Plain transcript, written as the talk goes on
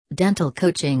dental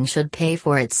coaching should pay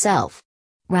for itself.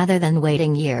 Rather than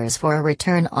waiting years for a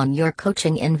return on your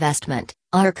coaching investment,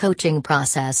 our coaching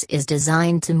process is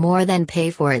designed to more than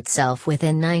pay for itself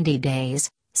within 90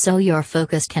 days, so your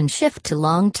focus can shift to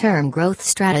long-term growth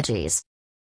strategies.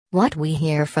 What we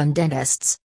hear from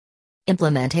dentists.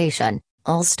 Implementation,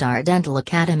 All-Star Dental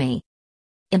Academy.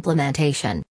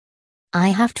 Implementation. I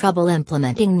have trouble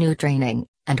implementing new training,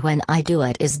 and when I do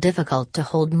it is difficult to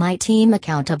hold my team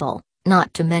accountable,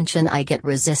 not to mention I get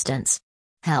resistance.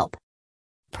 Help.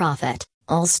 Profit,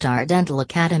 All-Star Dental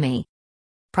Academy.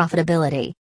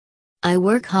 Profitability. I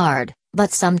work hard,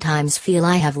 but sometimes feel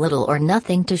I have little or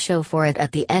nothing to show for it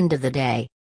at the end of the day.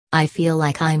 I feel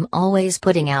like I'm always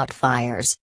putting out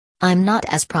fires. I'm not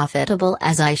as profitable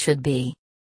as I should be.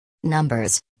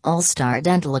 Numbers, All-Star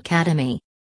Dental Academy.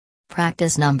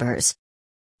 Practice numbers.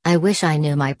 I wish I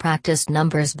knew my practice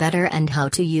numbers better and how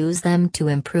to use them to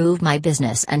improve my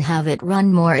business and have it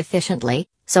run more efficiently,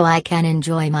 so I can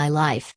enjoy my life.